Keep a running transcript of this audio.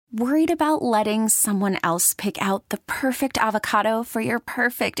Worried about letting someone else pick out the perfect avocado for your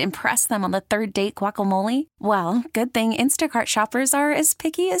perfect impress them on the third date guacamole? Well, good thing Instacart shoppers are as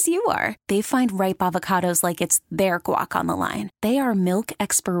picky as you are. They find ripe avocados like it's their guac on the line. They are milk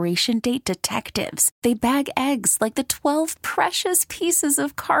expiration date detectives. They bag eggs like the 12 precious pieces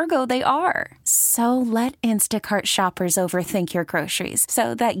of cargo they are. So let Instacart shoppers overthink your groceries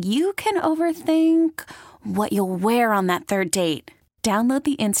so that you can overthink what you'll wear on that third date. Download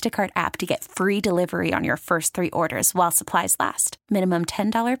the Instacart app to get free delivery on your first 3 orders while supplies last. Minimum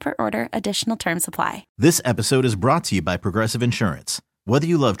 $10 per order. Additional terms apply. This episode is brought to you by Progressive Insurance. Whether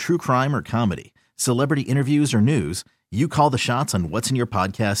you love true crime or comedy, celebrity interviews or news, you call the shots on what's in your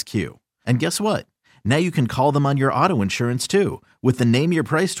podcast queue. And guess what? Now you can call them on your auto insurance too with the Name Your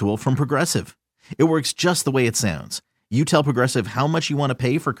Price tool from Progressive. It works just the way it sounds. You tell Progressive how much you want to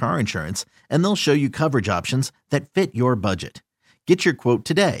pay for car insurance, and they'll show you coverage options that fit your budget. Get your quote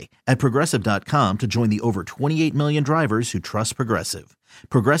today at Progressive.com to join the over 28 million drivers who trust Progressive.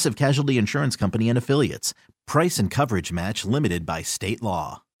 Progressive Casualty Insurance Company and Affiliates. Price and coverage match limited by state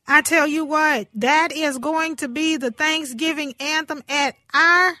law. I tell you what, that is going to be the Thanksgiving anthem at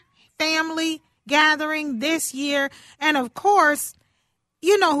our family gathering this year. And of course,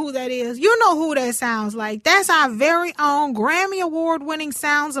 you know who that is. You know who that sounds like. That's our very own Grammy Award-winning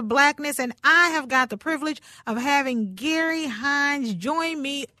Sounds of Blackness, and I have got the privilege of having Gary Hines join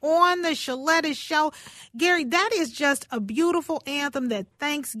me on the Sheletta show. Gary, that is just a beautiful anthem, that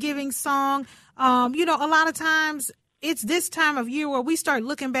Thanksgiving song. A lot of times it's this time of year where we start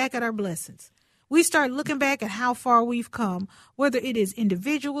looking back at our blessings. We start looking back at how far we've come, whether it is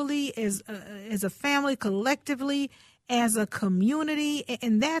individually, as a family, collectively, as a community,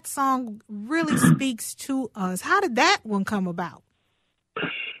 and that song really speaks to us. How did that one come about?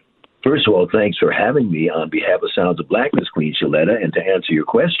 First of all, thanks for having me on behalf of Sounds of Blackness, Queen Sheletta. And to answer your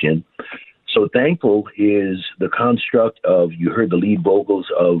question, So Thankful is the construct of, you heard the lead vocals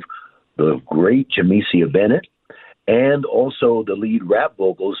of the great Jamesia Bennett, and also the lead rap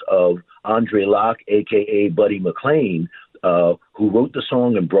vocals of Andre Locke, a.k.a. Buddy McLean, who wrote the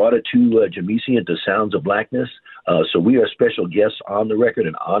song and brought it to Jamesia into Sounds of Blackness. So we are special guests on the record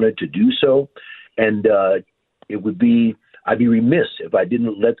and honored to do so. And I'd be remiss if I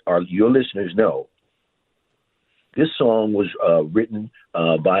didn't let your listeners know this song was written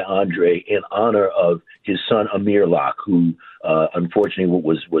by Andre in honor of his son Amir Locke, who unfortunately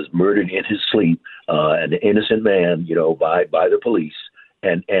was murdered in his sleep, an innocent man, by the police.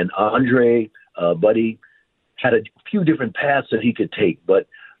 And Andre, Buddy, had a few different paths that he could take, but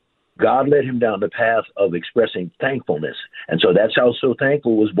God led him down the path of expressing thankfulness. And so that's how So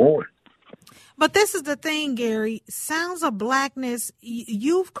Thankful was born. But this is the thing, Gary. Sounds of Blackness,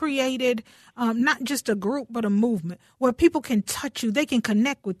 you've created not just a group, but a movement where people can touch you. They can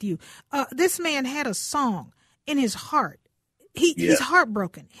connect with you. This man had a song in his heart. He's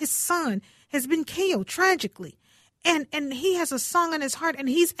heartbroken. His son has been killed tragically. And he has a song in his heart, and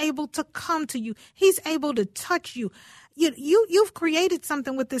he's able to come to you. He's able to touch you. You've created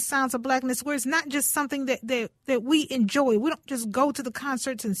something with this Sounds of Blackness where it's not just something that we enjoy. We don't just go to the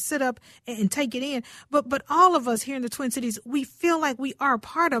concerts and sit up and take it in. But all of us here in the Twin Cities, we feel like we are a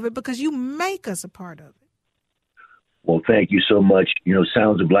part of it because you make us a part of it. Well, thank you so much.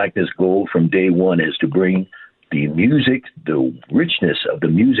 Sounds of Blackness' goal from day one is to bring the music, the richness of the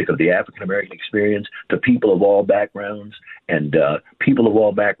music of the African-American experience to people of all backgrounds, and people of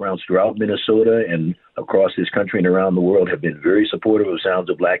all backgrounds throughout Minnesota and across this country and around the world have been very supportive of Sounds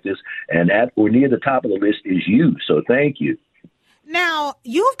of Blackness, and at or near the top of the list is you, so thank you. Now,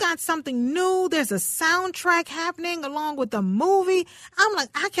 you've got something new. There's a soundtrack happening along with the movie. I'm like,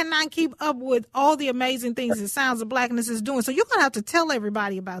 I cannot keep up with all the amazing things that Sounds of Blackness is doing, so you're going to have to tell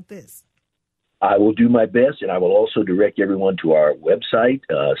everybody about this. I will do my best, and I will also direct everyone to our website,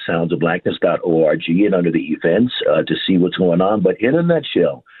 soundsofblackness.org, and under the events to see what's going on. But in a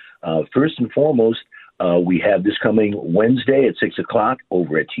nutshell, first and foremost, we have this coming Wednesday at 6 o'clock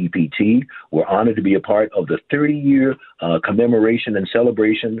over at TPT. We're honored to be a part of the 30-year commemoration and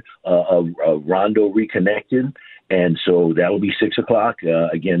celebration of Rondo Reconnected. And so that will be 6 o'clock,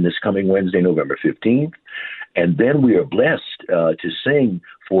 again, this coming Wednesday, November 15th. And then we are blessed to sing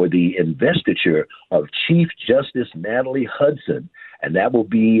for the investiture of Chief Justice Natalie Hudson. And that will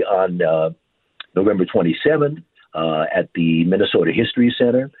be on November 27th at the Minnesota History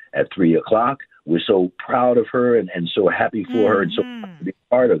Center at 3 o'clock. We're so proud of her and so happy for her and so proud to be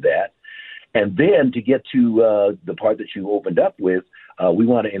part of that. And then to get to the part that you opened up with, we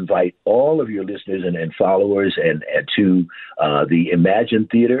want to invite all of your listeners and followers and to the Imagine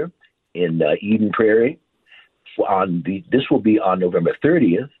Theater in Eden Prairie. This will be on November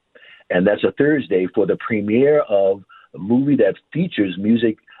 30th, and that's a Thursday for the premiere of a movie that features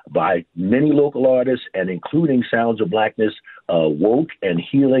music by many local artists, and including Sounds of Blackness, Woke and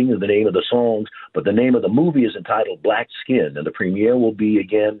Healing is the name of the songs, but the name of the movie is entitled Black Skin, and the premiere will be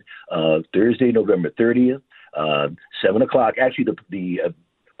again Thursday, November 30th, 7 o'clock. Actually, the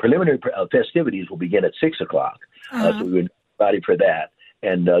preliminary festivities will begin at 6 o'clock, so we're ready for that.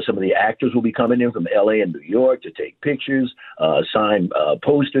 And some of the actors will be coming in from L.A. and New York to take pictures, sign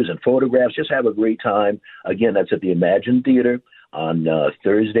posters and photographs, just have a great time. Again, that's at the Imagine Theater on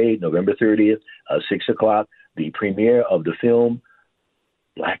Thursday, November 30th, 6 o'clock, the premiere of the film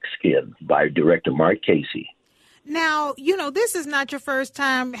Black Skin by director Mark Casey. Now, this is not your first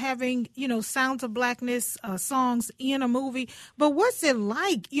time having, Sounds of Blackness songs in a movie, but what's it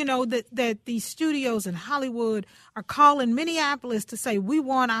like, that these studios in Hollywood are calling Minneapolis to say, we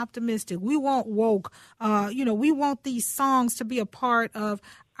want Optimistic, we want Woke, we want these songs to be a part of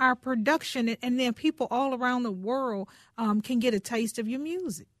our production, and then people all around the world can get a taste of your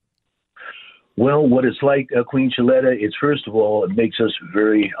music? Well, what it's like, Queen Sheletta, it's first of all, it makes us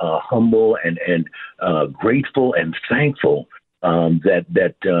very humble and grateful and thankful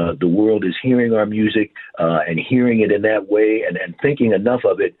that the world is hearing our music and hearing it in that way and thinking enough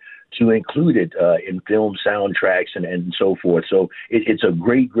of it to include it in film soundtracks and so forth. So it's a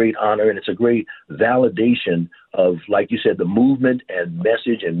great, great honor, and it's a great validation of, like you said, the movement and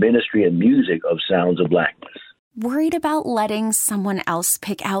message and ministry and music of Sounds of Blackness. Worried about letting someone else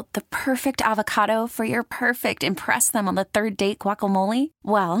pick out the perfect avocado for your perfect impress them on the third date guacamole?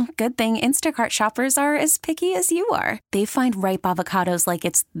 Well, good thing Instacart shoppers are as picky as you are. They find ripe avocados like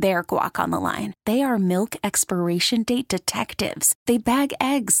it's their guac on the line. They are milk expiration date detectives. They bag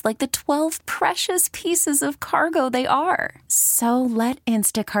eggs like the 12 precious pieces of cargo they are. So let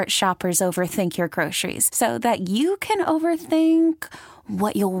Instacart shoppers overthink your groceries so that you can overthink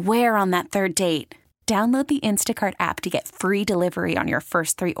what you'll wear on that third date. Download the Instacart app to get free delivery on your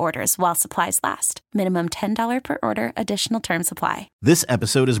first 3 orders while supplies last. Minimum $10 per order. Additional terms apply. This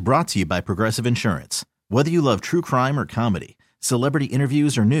episode is brought to you by Progressive Insurance. Whether you love true crime or comedy, celebrity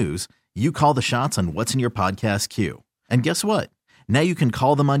interviews or news, you call the shots on what's in your podcast queue. And guess what? Now you can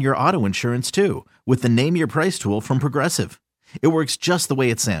call them on your auto insurance too with the Name Your Price tool from Progressive. It works just the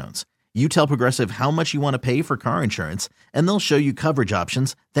way it sounds. You tell Progressive how much you want to pay for car insurance, and they'll show you coverage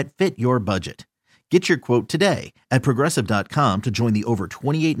options that fit your budget. Get your quote today at Progressive.com to join the over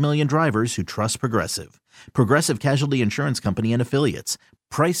 28 million drivers who trust Progressive. Progressive Casualty Insurance Company and Affiliates.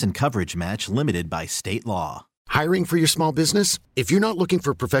 Price and coverage match limited by state law. Hiring for your small business? If you're not looking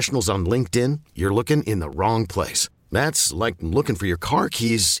for professionals on LinkedIn, you're looking in the wrong place. That's like looking for your car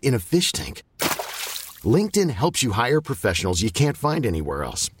keys in a fish tank. LinkedIn helps you hire professionals you can't find anywhere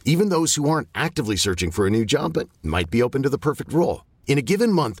else, even those who aren't actively searching for a new job but might be open to the perfect role. In a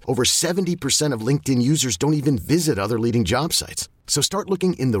given month, over 70% of LinkedIn users don't even visit other leading job sites. So start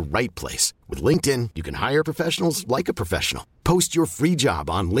looking in the right place. With LinkedIn, you can hire professionals like a professional. Post your free job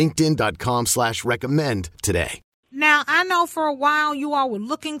on linkedin.com/recommend today. Now, I know for a while you all were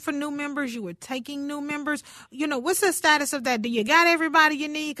looking for new members. You were taking new members. What's the status of that? Do you got everybody you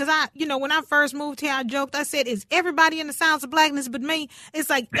need? Because when I first moved here, I joked. I said, is everybody in the Sounds of Blackness but me? It's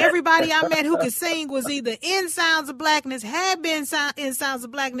like everybody I met who could sing was either in Sounds of Blackness, had been in Sounds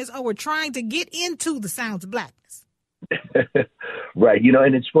of Blackness, or were trying to get into the Sounds of Blackness. Right.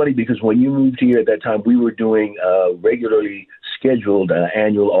 And it's funny because when you moved here at that time, we were doing regularly scheduled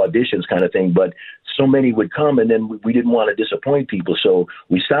annual auditions kind of thing, but so many would come, and then we didn't want to disappoint people, so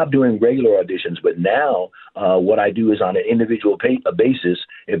we stopped doing regular auditions. But now what I do is on an individual basis,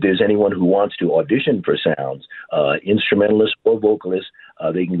 if there's anyone who wants to audition for Sounds, instrumentalists or vocalists,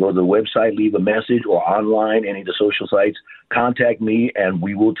 they can go to the website, leave a message, or online, any of the social sites, contact me, and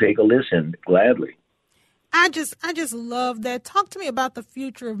we will take a listen gladly. I just love that. Talk to me about the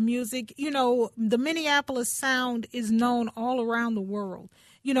future of music. The Minneapolis sound is known all around the world.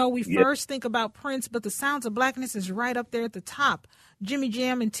 We first think about Prince, but the Sounds of Blackness is right up there at the top. Jimmy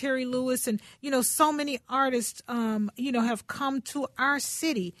Jam and Terry Lewis and, so many artists, have come to our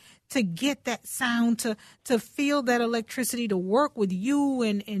city to get that sound, to feel that electricity, to work with you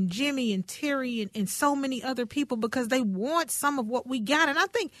and Jimmy and Terry and so many other people because they want some of what we got. And I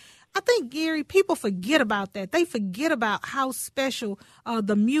think, Gary, people forget about that. They forget about how special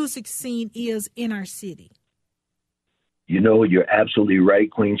the music scene is in our city. You're absolutely right,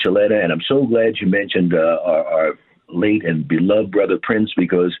 Queen Sheletta, and I'm so glad you mentioned our late and beloved brother Prince,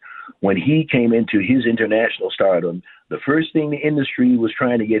 because when he came into his international stardom, the first thing the industry was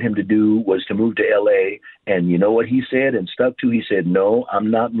trying to get him to do was to move to L.A., and you know what he said and stuck to? He said, no,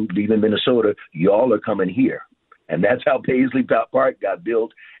 I'm not leaving Minnesota. Y'all are coming here. And that's how Paisley Park got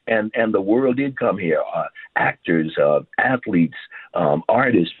built. And the world did come here. Actors, athletes,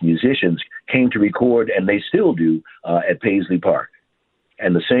 artists, musicians came to record, and they still do, at Paisley Park.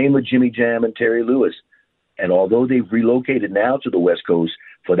 And the same with Jimmy Jam and Terry Lewis. And although they've relocated now to the West Coast,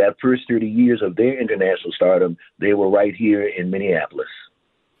 for that first 30 years of their international stardom, they were right here in Minneapolis.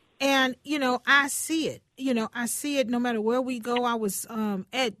 And, I see it. I see it no matter where we go. I was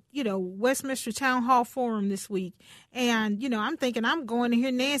at, Westminster Town Hall Forum this week. And, I'm thinking I'm going to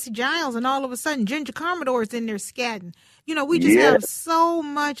hear Nancy Giles, and all of a sudden Ginger Commodore's in there scatting. We just have so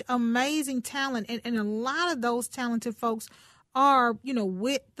much amazing talent. And a lot of those talented folks are,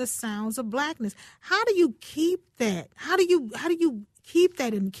 with the Sounds of Blackness. How do you keep that? How do you keep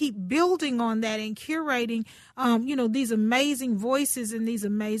that and keep building on that and curating, these amazing voices and these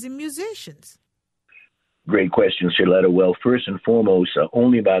amazing musicians? Great question, Sheletta. Well, first and foremost,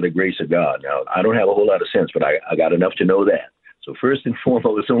 only by the grace of God. Now, I don't have a whole lot of sense, but I got enough to know that. So first and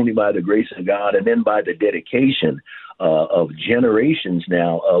foremost, only by the grace of God, and then by the dedication of generations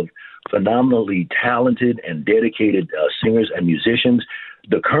now of phenomenally talented and dedicated singers and musicians.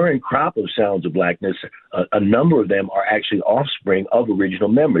 The current crop of Sounds of Blackness, a number of them are actually offspring of original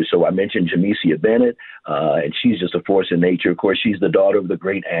members. So I mentioned Jamesia Bennett, and she's just a force in nature. Of course, she's the daughter of the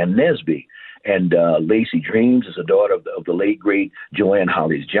great Ann Nesby. And Lacey Dreams is a daughter of the late, great Joanne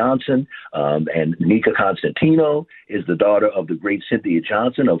Hollis Johnson. And Nika Constantino is the daughter of the great Cynthia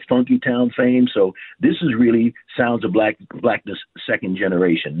Johnson of Funky Town fame. So this is really Sounds of Blackness second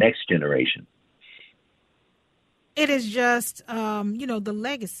generation, next generation. It is just, the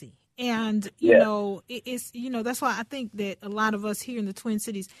legacy. And, it's, that's why I think that a lot of us here in the Twin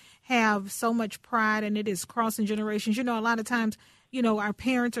Cities have so much pride, and it is crossing generations. A lot of times, our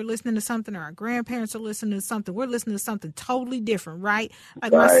parents are listening to something, or our grandparents are listening to something. We're listening to something totally different, right?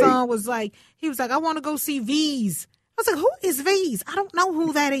 Like my son was like, I want to go see V's. I was like, who is V's? I don't know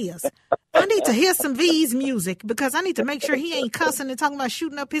who that is. I need to hear some V's music because I need to make sure he ain't cussing and talking about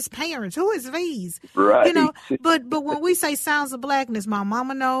shooting up his parents. Who is V's? Right. But when we say Sounds of Blackness, my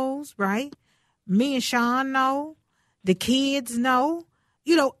mama knows, right? Me and Sean know. The kids know.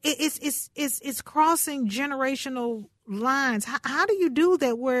 It's crossing generational lines. How do you do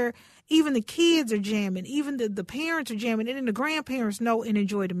that where even the kids are jamming, even the parents are jamming, and then the grandparents know and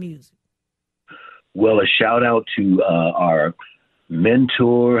enjoy the music? Well, a shout out to our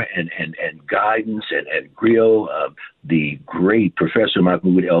mentor and guidance and griot, the great Professor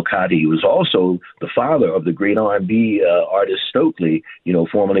Mahmoud El-Kadi, who was also the father of the great R&B artist Stokely,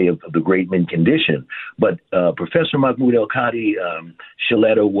 formerly of the Great Mint Condition. But Professor Mahmoud El-Kadi,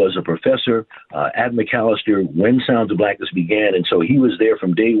 Sheletta, was a professor at McAllister when Sounds of Blackness began, and so he was there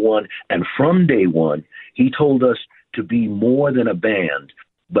from day one. And from day one, he told us to be more than a band,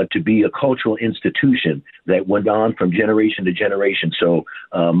 but to be a cultural institution that went on from generation to generation. So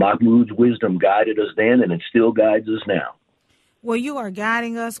Mahmoud's wisdom guided us then, and it still guides us now. Well, you are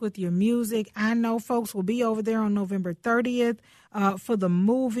guiding us with your music. I know folks will be over there on November 30th for the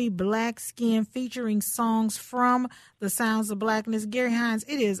movie Black Skin, featuring songs from the Sounds of Blackness. Gary Hines,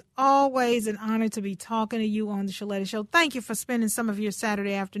 it is always an honor to be talking to you on the Sheletta Show. Thank you for spending some of your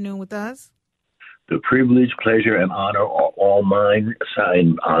Saturday afternoon with us. The privilege, pleasure, and honor are all mine.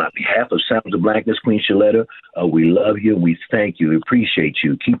 On behalf of Sounds of Blackness, Queen Sheletta, we love you. We thank you. We appreciate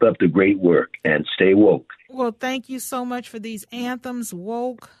you. Keep up the great work and stay woke. Well, thank you so much for these anthems,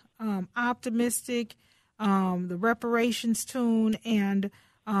 woke, optimistic, the reparations tune, and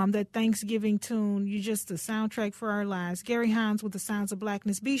that Thanksgiving tune. You're just the soundtrack for our lives. Gary Hines with the Sounds of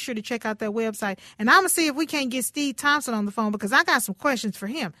Blackness. Be sure to check out that website. And I'm going to see if we can't get Steve Thompson on the phone because I got some questions for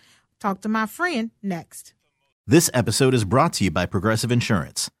him. Talk to my friend next. This episode is brought to you by Progressive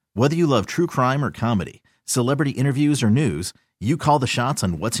Insurance. Whether you love true crime or comedy, celebrity interviews or news, you call the shots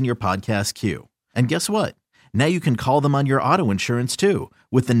on what's in your podcast queue. And guess what? Now you can call them on your auto insurance too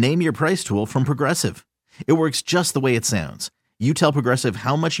with the Name Your Price tool from Progressive. It works just the way it sounds. You tell Progressive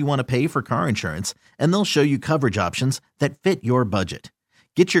how much you want to pay for car insurance, and they'll show you coverage options that fit your budget.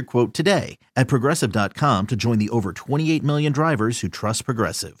 Get your quote today at Progressive.com to join the over 28 million drivers who trust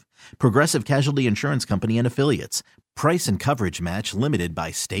Progressive. Progressive Casualty Insurance Company and Affiliates. Price and coverage match limited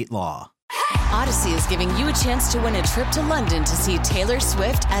by state law. Odyssey is giving you a chance to win a trip to London to see Taylor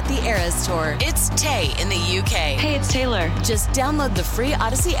Swift at the Eras Tour. It's Tay in the UK. Hey, it's Taylor. Just download the free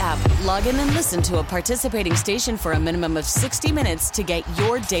Odyssey app, log in and listen to a participating station for a minimum of 60 minutes to get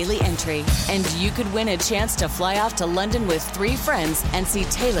your daily entry. And you could win a chance to fly off to London with 3 friends and see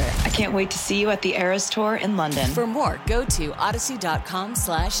Taylor. I can't wait to see you at the Eras Tour in London. For more, go to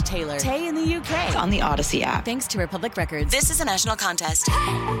odyssey.com/Taylor. Tay in the UK. It's on the Odyssey app. Thanks to Republic Records. This is a national contest.